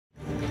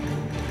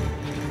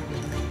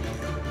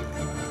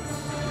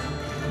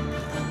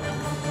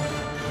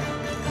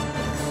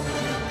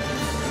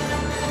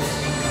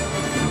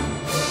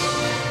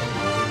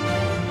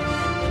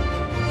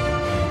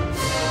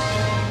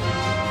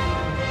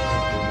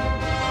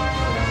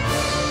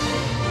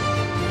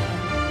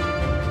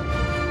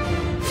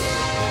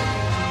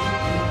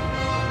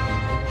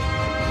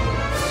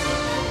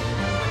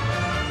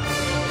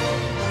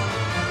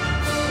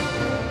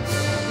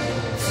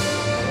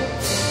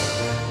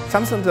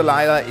Samson and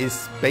Delilah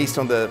is based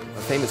on the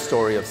famous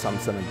story of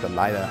Samson and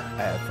Delilah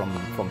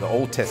from the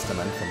Old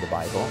Testament, from the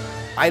Bible.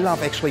 I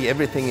love actually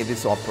everything in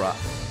this opera.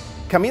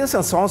 Camille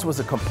Saint-Saëns was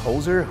a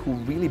composer who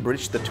really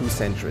bridged the two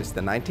centuries,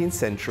 the 19th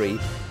century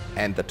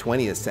and the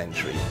 20th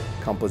century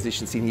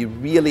composition scene. He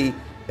really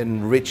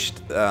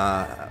enriched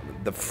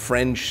the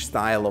French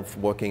style of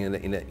working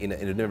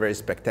in a very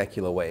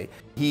spectacular way.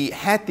 He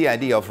had the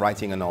idea of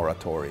writing an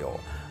oratorio,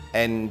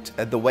 and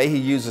the way he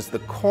uses the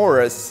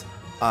chorus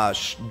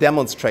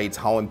demonstrates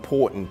how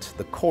important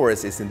the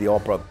chorus is in the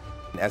opera.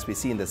 As we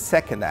see in the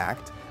second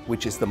act,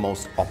 which is the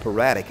most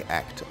operatic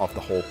act of the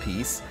whole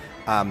piece,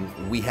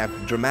 we have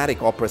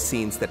dramatic opera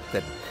scenes that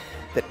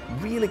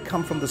really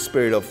come from the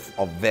spirit of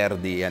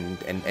Verdi and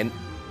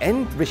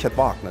Richard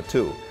Wagner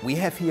too. We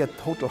have here a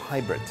total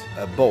hybrid,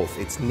 both.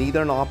 It's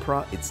neither an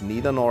opera, it's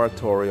neither an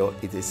oratorio,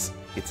 it's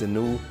a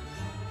new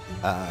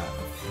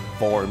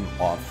form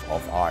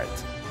of art.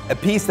 A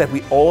piece that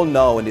we all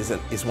know and is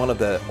one of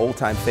the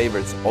all-time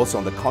favorites also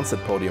on the concert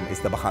podium is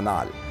the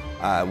Bacchanal,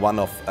 one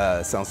of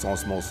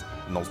Saint-Saëns'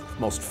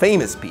 most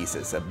famous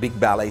pieces, a big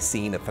ballet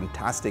scene, a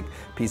fantastic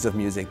piece of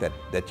music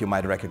that you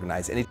might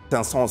recognize. And it's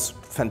Saint-Saëns'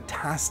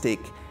 fantastic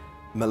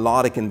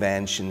melodic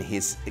invention,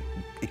 his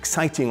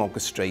exciting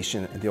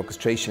orchestration, and the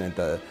orchestration and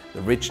the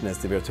richness,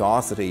 the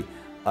virtuosity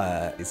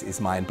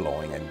is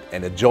mind-blowing,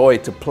 and a joy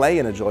to play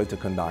and a joy to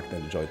conduct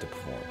and a joy to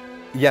perform.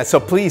 Yeah, so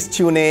please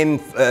tune in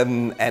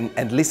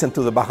and listen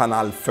to the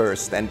Bacchanal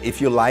first, and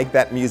if you like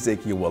that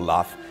music, you will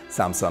love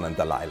Samson and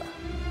Delilah.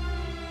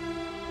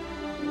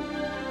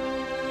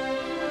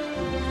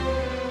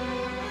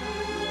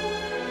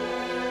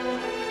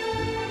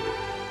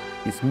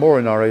 It's more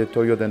an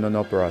oratorio than an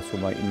opera, so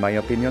in my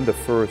opinion, the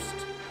first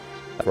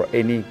for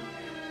any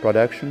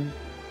production.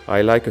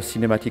 I like a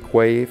cinematic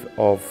way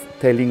of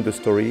telling the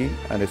story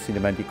and a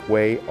cinematic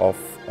way of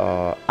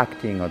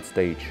acting on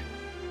stage.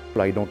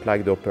 I don't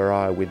like the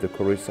opera with the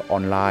chorus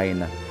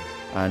online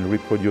and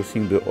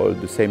reproducing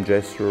the same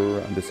gesture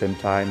at the same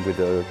time with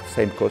the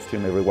same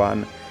costume,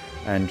 everyone,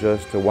 and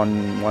just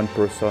one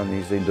person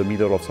is in the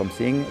middle of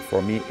something.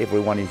 For me,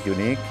 everyone is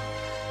unique,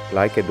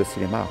 like at the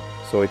cinema.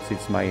 So it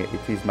is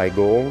my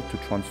goal to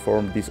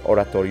transform this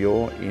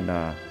oratorio in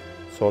a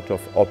sort of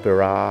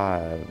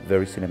opera,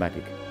 very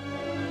cinematic.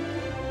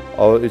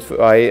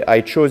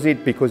 I chose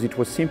it because it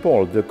was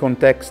simple. The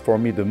context, for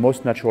me, the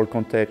most natural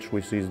context,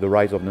 which is the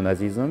rise of the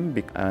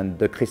Nazism, and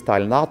the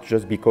Kristallnacht,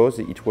 just because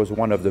it was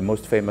one of the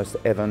most famous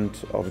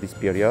events of this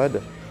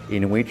period,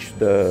 in which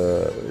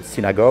the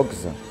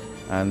synagogues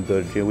and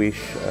the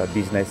Jewish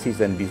businesses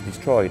and be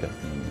destroyed.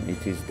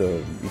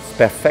 It's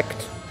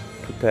perfect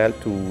to tell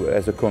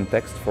as a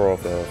context for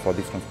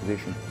this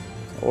transposition.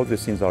 All the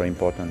scenes are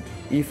important.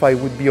 If I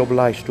would be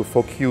obliged to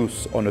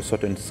focus on a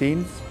certain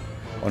scene,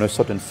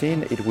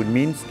 it would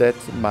mean that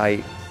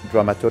my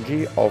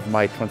dramaturgy of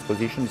my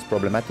transposition is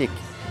problematic.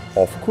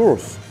 Of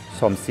course,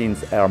 some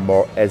scenes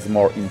has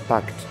more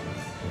impact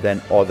than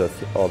other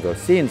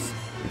scenes.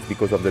 It's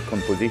because of the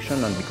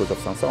composition and because of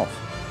Saint-Saëns,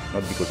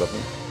 not because of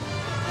me.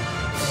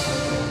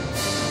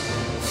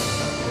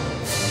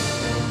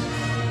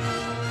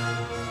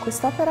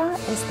 Quest'opera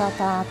è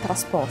stata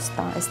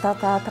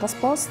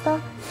trasposta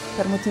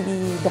per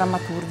motivi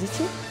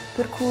drammaturgici,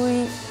 per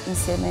cui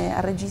insieme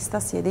al regista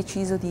si è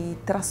deciso di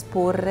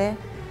trasporre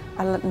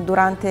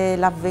durante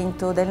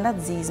l'avvento del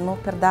nazismo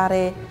per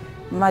dare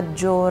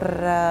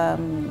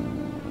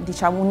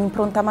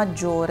un'impronta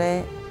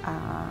maggiore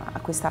a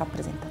questa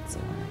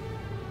rappresentazione.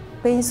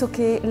 Penso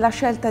che la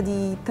scelta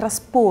di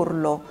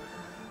trasporre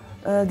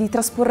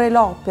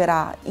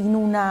l'opera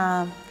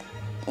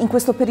in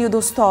questo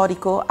periodo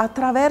storico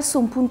attraverso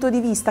un punto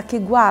di vista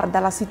che guarda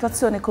la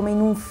situazione come in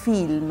un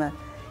film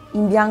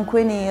in bianco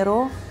e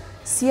nero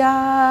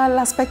sia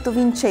l'aspetto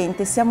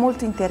vincente, sia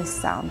molto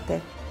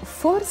interessante.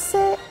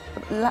 Forse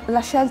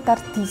la scelta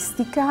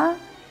artistica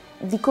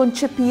di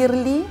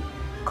concepirli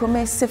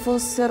come se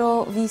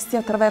fossero visti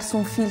attraverso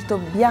un filtro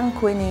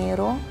bianco e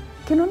nero,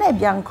 che non è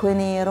bianco e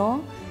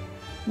nero,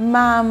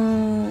 ma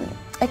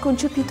è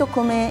concepito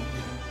come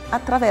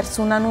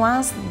attraverso una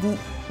nuance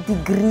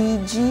di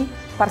grigi,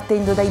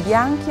 partendo dai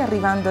bianchi,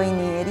 arrivando ai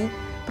neri,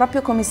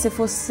 proprio come se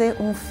fosse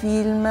un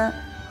film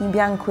in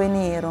bianco e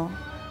nero.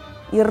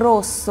 Il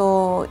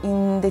rosso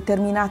in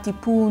determinati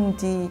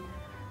punti,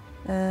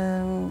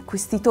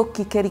 questi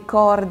tocchi che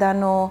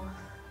ricordano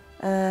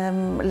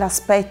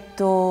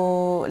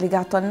l'aspetto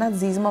legato al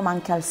nazismo ma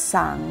anche al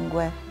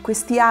sangue.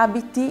 Questi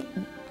abiti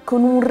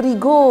con un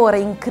rigore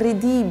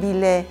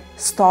incredibile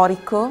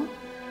storico,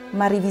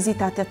 ma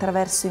rivisitati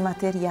attraverso i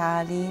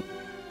materiali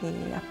e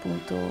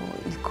appunto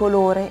il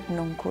colore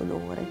non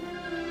colore.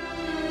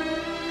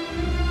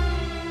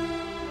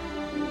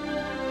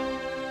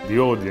 The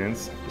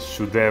audience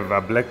should have a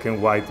black and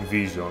white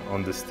vision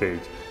on the stage.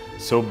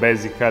 So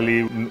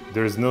basically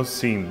there's no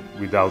scene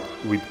with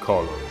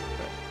color.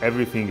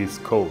 Everything is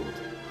cold.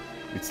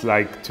 It's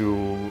like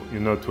to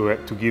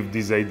give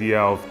this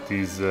idea of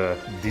this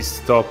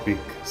dystopic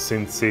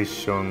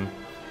sensation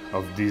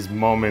of this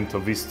moment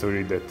of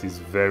history that is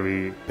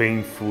very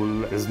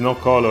painful. There's no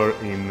color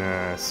in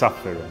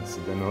sufferance,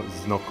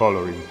 there's no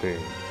color in pain,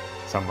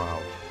 somehow.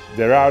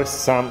 There are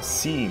some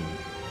scenes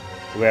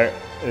where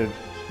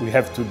we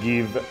have to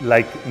give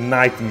like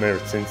nightmare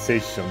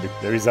sensation.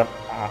 There is a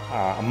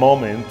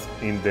moment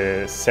in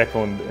the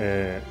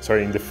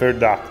in the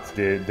third act,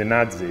 the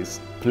Nazis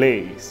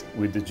plays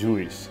with the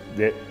Jewish.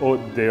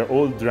 They're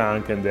all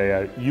drunk and they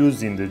are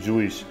using the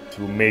Jewish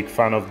to make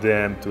fun of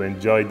them, to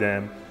enjoy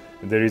them.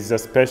 And there is a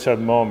special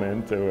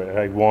moment where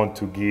I want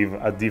to give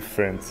a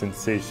different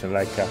sensation,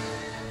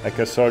 like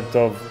a sort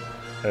of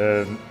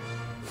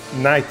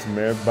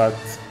nightmare, but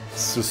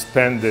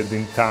suspended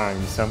in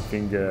time,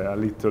 something a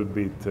little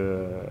bit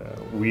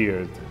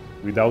weird,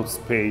 without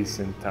space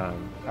and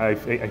time. I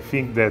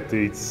think that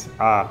it's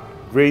a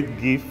great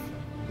gift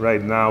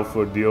right now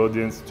for the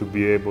audience to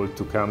be able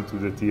to come to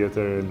the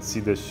theater and see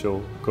the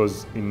show,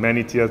 because in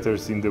many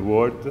theaters in the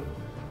world,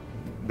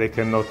 they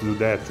cannot do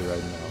that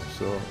right now.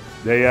 So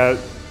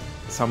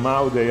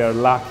somehow they are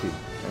lucky,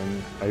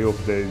 and I hope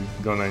they're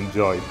gonna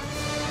enjoy it.